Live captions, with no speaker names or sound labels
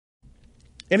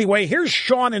Anyway, here's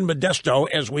Sean in Modesto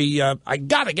as I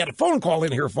got to get a phone call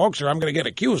in here, folks, or I'm going to get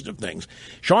accused of things.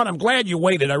 Sean, I'm glad you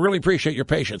waited. I really appreciate your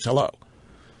patience. Hello.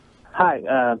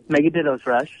 Hi, Mega Dittos,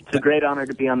 Rush. It's a great honor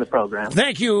to be on the program.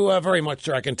 Thank you very much,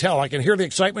 sir. I can tell. I can hear the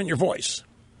excitement in your voice.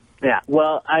 Yeah,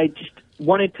 well, I just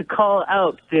wanted to call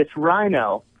out this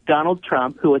rhino, Donald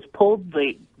Trump, who has pulled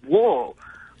the wool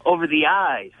over the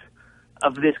eyes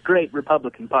of this great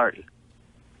Republican Party.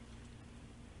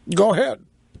 Go ahead.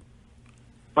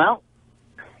 Well,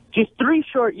 just 3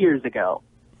 short years ago,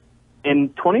 in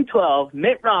 2012,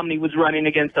 Mitt Romney was running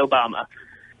against Obama.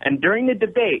 And during the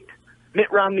debate,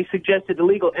 Mitt Romney suggested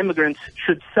illegal immigrants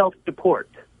should self-deport.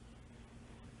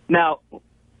 Now,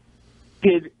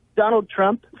 did Donald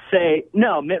Trump say,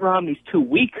 no, Mitt Romney's too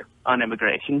weak on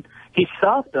immigration, he's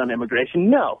soft on immigration?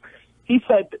 No. He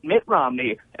said that Mitt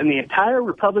Romney and the entire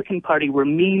Republican Party were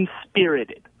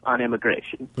mean-spirited on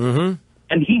immigration. Mm-hmm.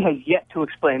 And he has yet to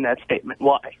explain that statement.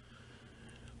 Why?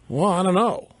 Well, I don't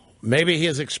know. Maybe he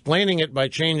is explaining it by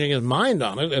changing his mind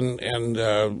on it and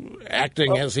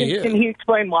acting as he is. Can he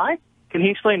explain why? Can he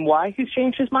explain why he's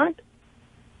changed his mind?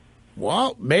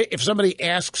 Well, if somebody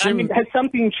asks him... I mean, has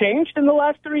something changed in the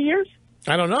last 3 years?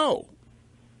 I don't know.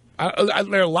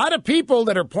 There are a lot of people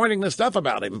that are pointing this stuff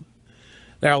about him.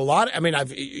 There are a lot.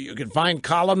 You can find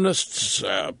columnists,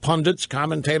 pundits,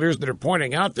 commentators that are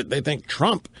pointing out that they think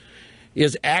Trump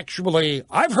is actually,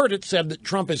 I've heard it said that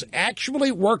Trump is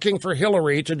actually working for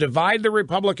Hillary to divide the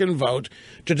Republican vote,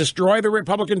 to destroy the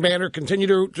Republican banner,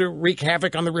 continue to wreak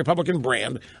havoc on the Republican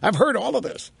brand. I've heard all of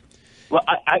this. Well,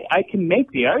 I can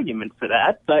make the argument for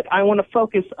that, but I want to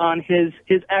focus on his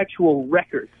actual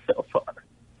record so far.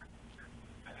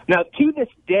 Now, to this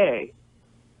day,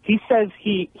 he says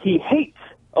he hates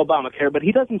Obamacare, but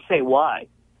he doesn't say why.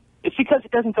 It's because it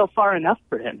doesn't go far enough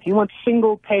for him. He wants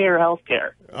single-payer health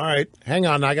care. All right. Hang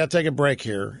on. I got to take a break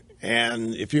here.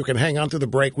 And if you can hang on to the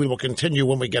break, we will continue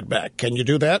when we get back. Can you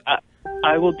do that?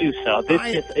 I will do so.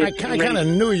 I kind of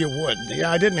knew you would.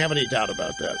 Yeah, I didn't have any doubt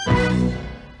about that.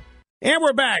 And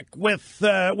we're back with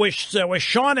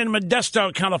Sean in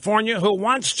Modesto, California, who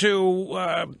wants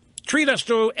to treat us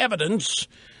to evidence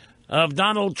of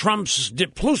Donald Trump's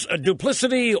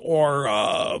duplicity or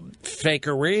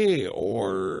fakery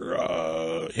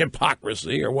or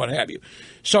hypocrisy or what have you.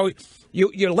 So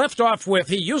you left off with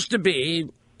he used to be,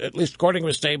 at least according to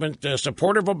his statement,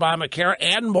 supportive of Obamacare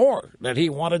and more, that he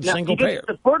wanted single payer. He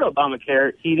didn't support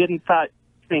Obamacare. He didn't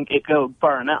think it go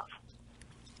far enough.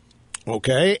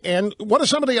 Okay, and what are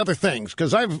some of the other things?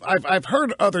 Because I've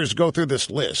heard others go through this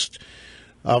list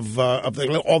of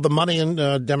all the money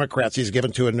and Democrats he's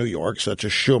given to in New York, such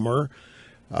as Schumer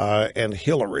and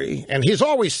Hillary. And he's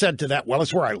always said to that, well,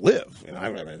 it's where I live.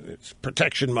 It's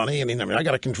protection money. And I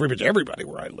got to contribute to everybody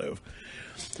where I live.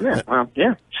 Yeah, well,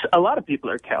 yeah. A lot of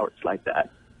people are cowards like that.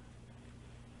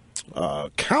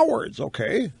 Cowards,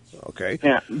 okay.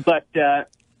 Yeah, but...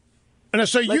 and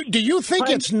so do you think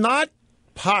it's not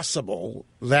possible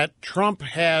that Trump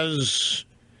has...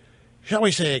 shall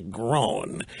we say,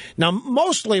 grown? Now,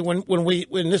 mostly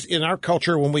in our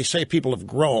culture, when we say people have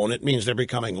grown, it means they're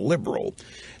becoming liberal.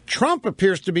 Trump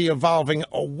appears to be evolving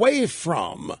away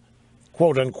from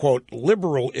quote unquote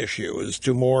liberal issues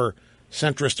to more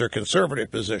centrist or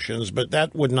conservative positions, but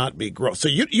that would not be growth. So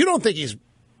you don't think he's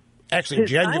actually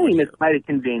genuine? Timing is quite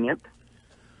convenient.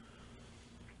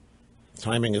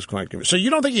 Timing is quite convenient. So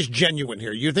you don't think he's genuine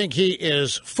here? You think he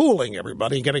is fooling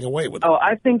everybody and getting away with it? Oh,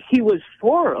 I think he was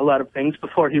for a lot of things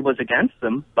before he was against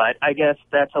them, but I guess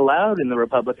that's allowed in the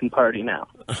Republican Party now.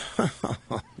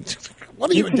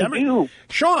 What are you do?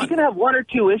 Sean, you can have one or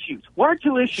two issues.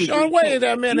 Sean, wait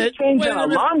a minute.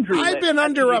 I've been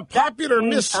under a popular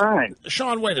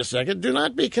Sean, wait a second. Do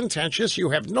not be contentious.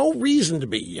 You have no reason to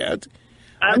be yet.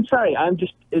 I'm sorry. I'm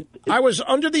just... I was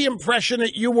under the impression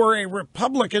that you were a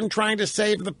Republican trying to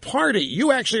save the party.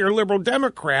 You actually are a liberal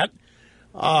Democrat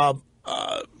trying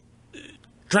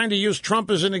to use Trump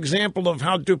as an example of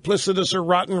how duplicitous or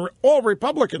rotten all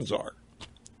Republicans are.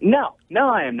 No,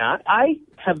 I am not.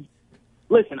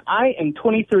 Listen, I am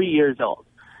 23 years old.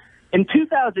 In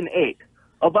 2008,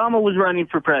 Obama was running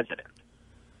for president.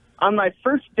 On my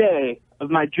first day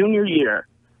of my junior year,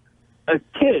 a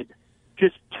kid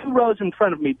just 2 rows in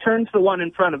front of me turned to the one in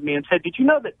front of me and said, "Did you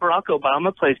know that Barack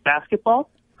Obama plays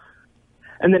basketball?"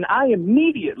 And then I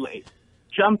immediately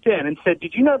jumped in and said,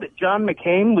 "Did you know that John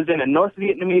McCain was in a North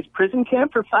Vietnamese prison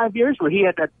camp for 5 years where he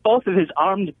had both of his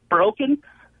arms broken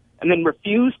and then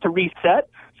refused to reset,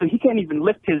 so he can't even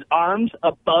lift his arms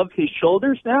above his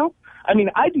shoulders now?" I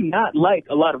mean, I do not like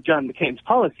a lot of John McCain's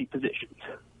policy positions.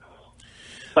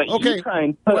 But Okay. you try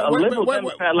and put a liberal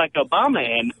Democrat like Obama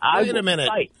in, I Wait a minute.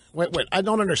 fight. Wait. I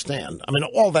don't understand. I mean,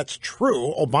 all that's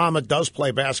true. Obama does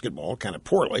play basketball kind of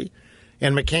poorly,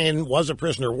 and McCain was a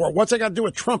prisoner of war. What's that got to do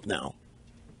with Trump now?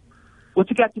 What's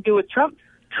it got to do with Trump?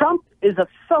 Trump is a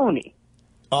phony.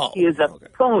 Oh, he is a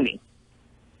phony.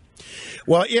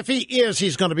 Well, if he is,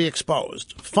 he's going to be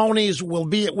exposed. Phonies will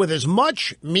be with as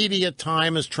much media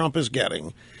time as Trump is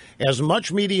getting, as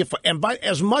much media, and by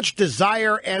as much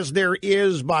desire as there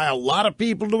is by a lot of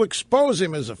people to expose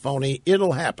him as a phony,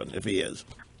 it'll happen if he is.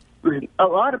 A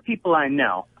lot of people I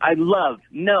know, I love,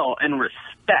 know, and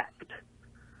respect,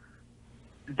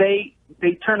 they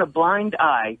turn a blind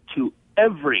eye to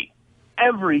every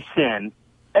sin,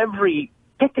 every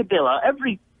picadillo,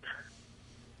 every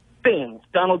thing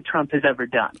Donald Trump has ever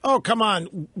done. Oh, come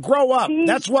on. Grow up.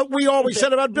 That's what we always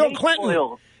said about Bill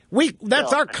Clinton.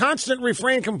 That's our constant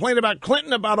refrain complaint about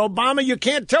Clinton, about Obama. You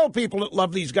can't tell people that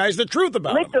love these guys the truth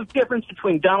about them. Lick of difference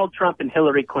between Donald Trump and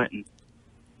Hillary Clinton.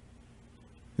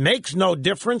 Makes no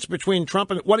difference between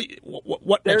Trump and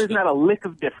what? There is not a lick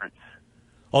of difference.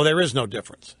 Oh, there is no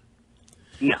difference.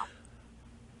 No.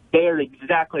 They are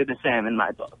exactly the same in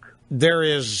my book. There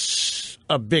is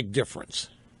a big difference.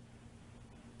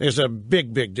 There's a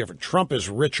big, big difference. Trump is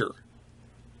richer.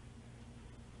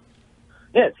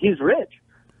 Yes, he's rich.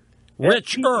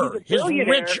 Richer. He's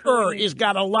richer. He's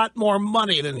got a lot more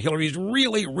money than Hillary. He's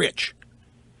really rich.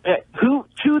 Who,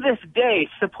 to this day,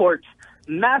 supports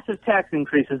massive tax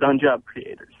increases on job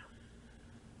creators.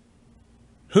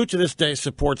 Who to this day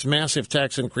supports massive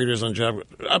tax increases on job?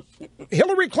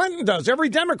 Hillary Clinton does. Every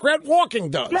Democrat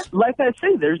walking does. Yeah, like I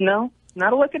say, there's not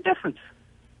a lick of difference.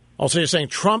 Also, you're saying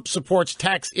Trump supports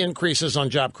tax increases on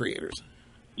job creators?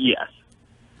 Yes.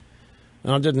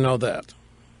 I didn't know that.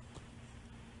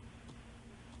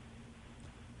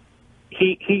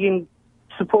 He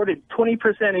supported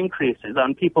 20% increases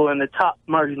on people in the top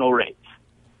marginal rates.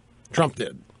 Trump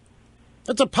did.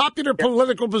 That's a popular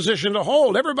political position to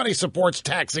hold. Everybody supports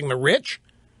taxing the rich,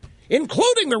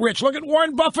 including the rich. Look at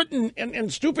Warren Buffett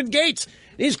and stupid Gates.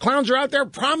 These clowns are out there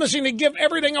promising to give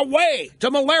everything away to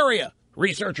malaria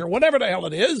research or whatever the hell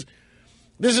it is.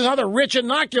 This is how the rich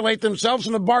inoculate themselves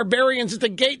from the barbarians at the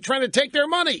gate trying to take their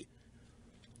money.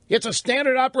 It's a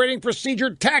standard operating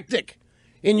procedure tactic.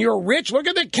 In your rich, look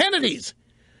at the Kennedys.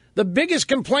 The biggest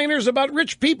complainers about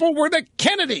rich people were the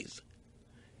Kennedys.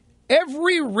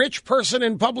 Every rich person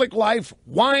in public life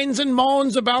whines and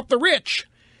moans about the rich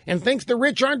and thinks the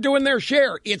rich aren't doing their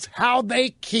share. It's how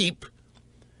they keep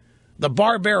the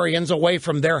barbarians away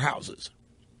from their houses.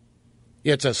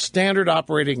 It's a standard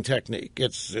operating technique.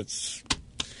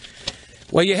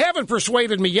 Well, you haven't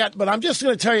persuaded me yet, but I'm just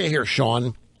going to tell you here,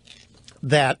 Sean,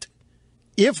 that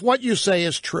if what you say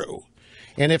is true,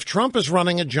 and if Trump is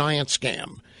running a giant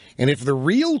scam, and if the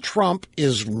real Trump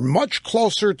is much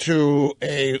closer to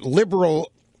a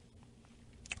liberal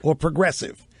or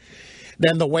progressive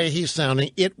than the way he's sounding,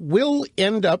 it will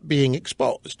end up being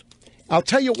exposed. I'll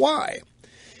tell you why.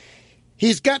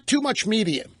 He's got too much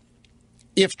media.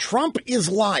 If Trump is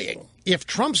lying, if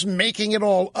Trump's making it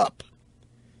all up,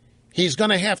 he's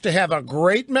going to have a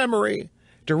great memory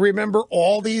to remember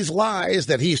all these lies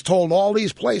that he's told all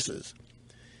these places.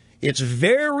 It's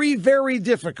very, very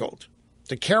difficult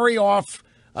to carry off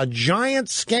a giant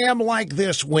scam like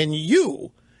this when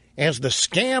you, as the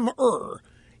scammer,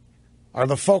 are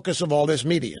the focus of all this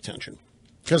media attention.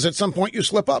 Because at some point you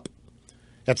slip up.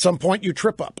 At some point you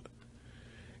trip up.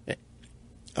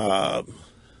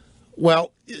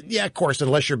 Well, yeah, of course,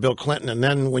 unless you're Bill Clinton. And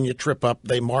then when you trip up,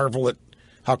 they marvel at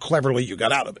how cleverly you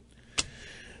got out of it.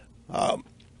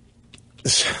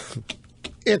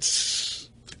 It's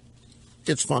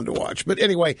fun to watch. But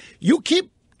anyway, you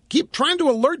keep trying to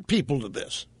alert people to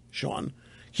this, Sean.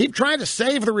 Keep trying to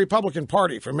save the Republican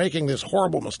Party from making this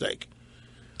horrible mistake.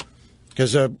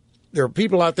 Because there are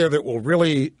people out there that will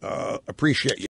really appreciate you.